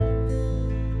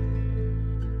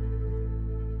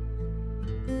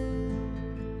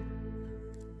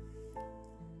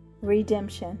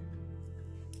Redemption.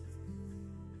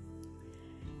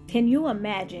 Can you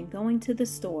imagine going to the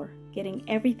store, getting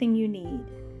everything you need?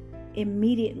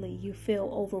 Immediately you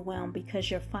feel overwhelmed because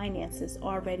your finances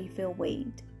already feel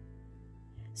weighed.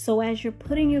 So as you're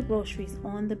putting your groceries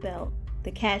on the belt,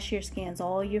 the cashier scans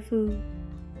all your food.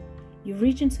 You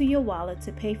reach into your wallet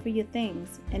to pay for your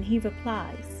things, and he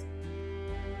replies,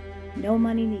 "No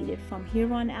money needed. From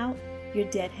here on out, your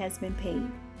debt has been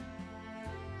paid."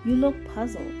 You look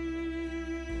puzzled.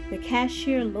 The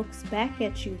cashier looks back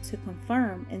at you to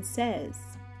confirm and says,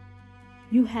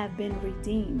 "You have been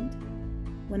redeemed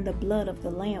when the blood of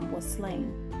the Lamb was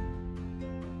slain."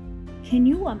 Can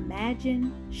you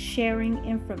imagine sharing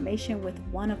information with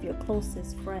one of your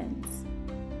closest friends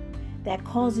that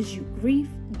causes you grief,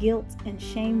 guilt, and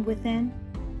shame within?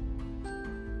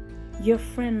 Your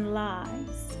friend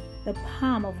lies, the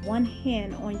palm of one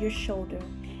hand on your shoulder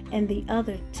and the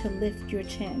other to lift your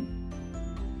chin.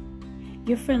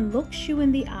 Your friend looks you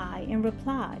in the eye and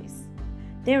replies,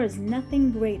 "There is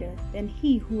nothing greater than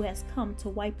he who has come to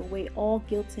wipe away all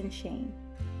guilt and shame."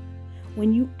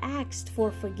 When you asked for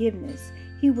forgiveness,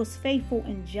 he was faithful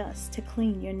and just to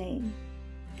clean your name.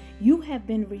 You have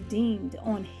been redeemed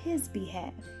on his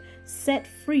behalf, set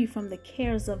free from the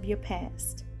cares of your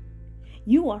past.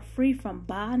 You are free from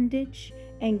bondage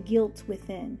and guilt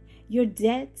within. Your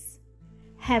debts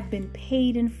have been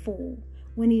paid in full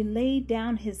when he laid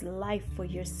down his life for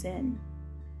your sin.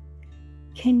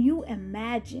 Can you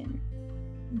imagine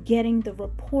getting the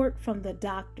report from the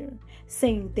doctor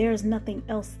saying there's nothing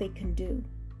else they can do?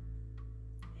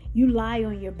 You lie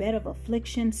on your bed of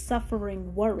affliction,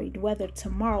 suffering, worried whether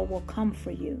tomorrow will come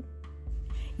for you.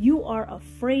 You are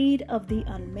afraid of the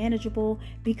unmanageable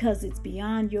because it's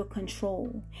beyond your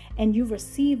control, and you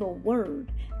receive a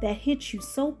word that hits you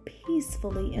so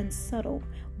peacefully and subtle,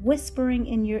 whispering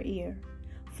in your ear,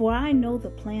 "For I know the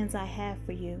plans I have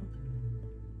for you."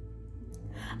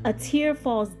 A tear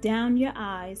falls down your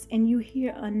eyes, and you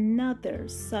hear another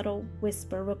subtle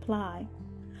whisper reply,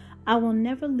 "I will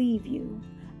never leave you.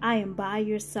 I am by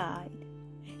your side.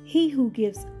 He who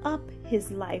gives up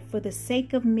his life for the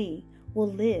sake of me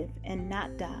will live and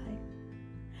not die.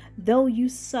 Though you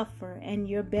suffer and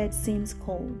your bed seems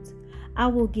cold, I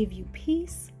will give you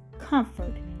peace,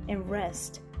 comfort, and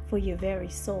rest for your very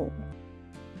soul."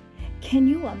 Can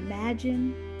you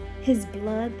imagine his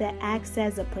blood that acts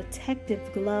as a protective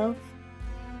glove?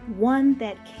 One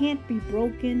that can't be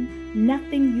broken,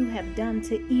 nothing you have done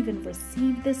to even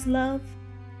receive this love?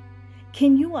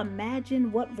 Can you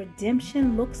imagine what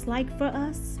redemption looks like for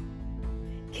us?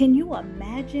 Can you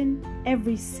imagine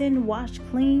every sin washed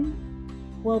clean?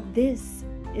 Well, this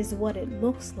is what it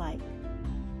looks like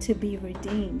to be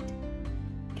redeemed.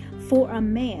 For a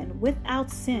man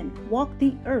without sin walked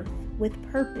the earth with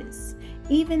purpose,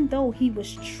 even though he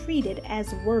was treated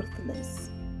as worthless.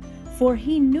 For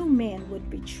he knew man would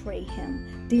betray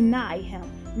him, deny him,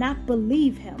 not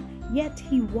believe him, yet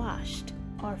he washed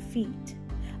our feet,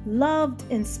 loved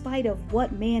in spite of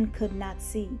what man could not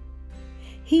see.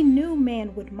 He knew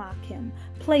man would mock him,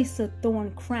 place a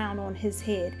thorn crown on his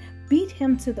head, beat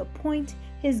him to the point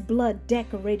his blood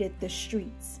decorated the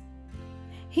streets.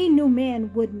 He knew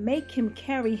man would make him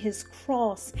carry his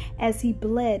cross as he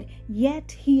bled,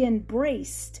 yet he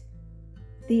embraced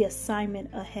the assignment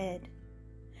ahead.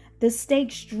 The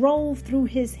stakes drove through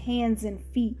his hands and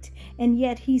feet, and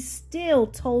yet he still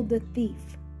told the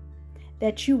thief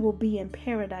that you will be in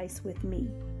paradise with me.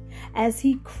 As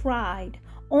he cried,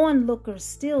 onlookers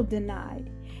still denied.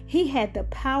 He had the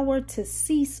power to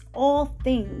cease all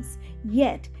things,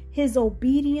 yet his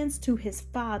obedience to his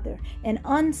Father, an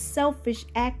unselfish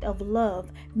act of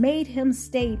love, made him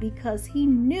stay because he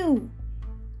knew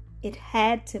it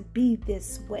had to be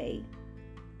this way.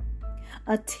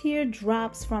 A tear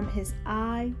drops from his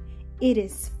eye. "It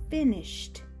is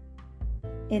finished,"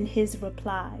 in his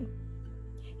reply.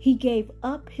 He gave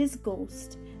up his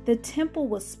ghost. The temple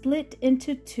was split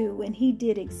into two, and he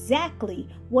did exactly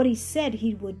what he said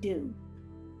he would do.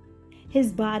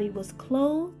 His body was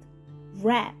clothed,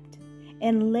 wrapped,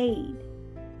 and laid.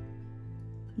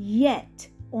 Yet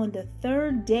on the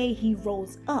third day he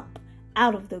rose up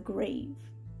out of the grave.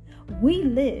 We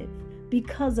live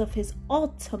because of his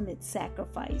ultimate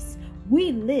sacrifice.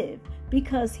 We live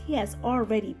because he has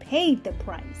already paid the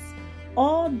price.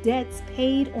 All debts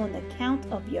paid on account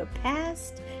of your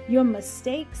past, your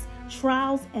mistakes,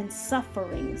 trials, and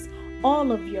sufferings,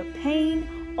 all of your pain,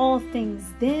 all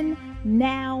things then,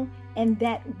 now, and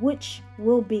that which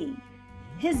will be.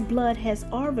 His blood has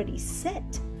already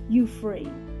set you free.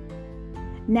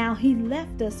 Now he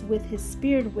left us with his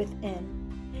spirit within.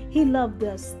 He loved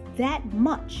us that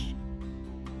much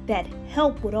that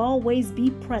help would always be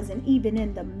present even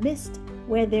in the midst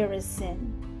where there is sin.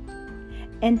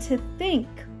 And to think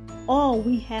all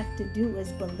we have to do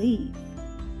is believe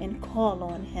and call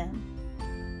on Him.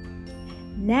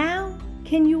 Now,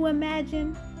 can you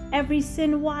imagine every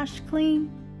sin washed clean?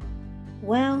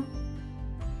 Well,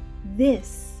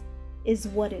 this is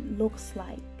what it looks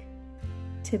like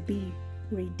to be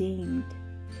redeemed.